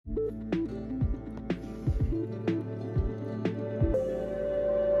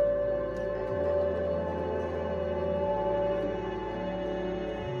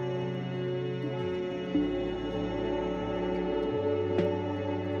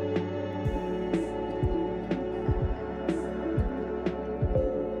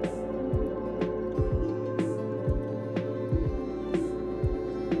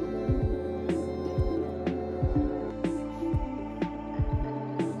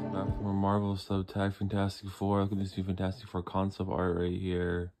Marvel stuff, tag Fantastic Four. Look at this new Fantastic Four concept art right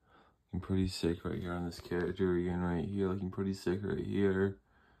here. Looking pretty sick right here on this character again right here. Looking pretty sick right here.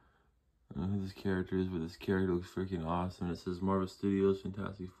 I don't know who this character is, but this character looks freaking awesome. It says Marvel Studios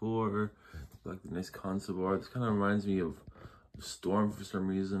Fantastic Four. Like the nice concept art. This kind of reminds me of Storm for some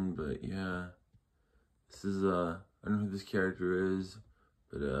reason, but yeah. This is I don't know who this character is,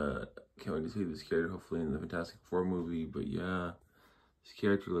 but can't wait to see this character hopefully in the Fantastic Four movie. But yeah, this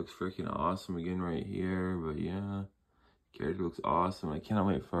character looks freaking awesome again right here. But yeah, character looks awesome. I cannot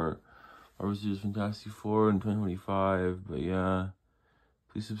wait for Marvel Studios Fantastic Four in 2025. But yeah,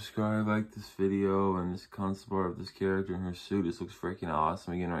 please subscribe, like this video, and this concept art of this character in her suit. This looks freaking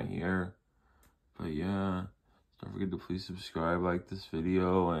awesome again right here. But yeah, don't forget to please subscribe, like this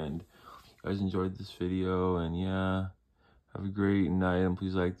video, and if you guys enjoyed this video, and yeah, have a great night, and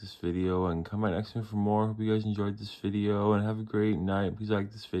please like this video, and come back next time for more. Hope you guys enjoyed this video, and have a great night. Please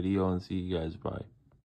like this video, and see you guys. Bye.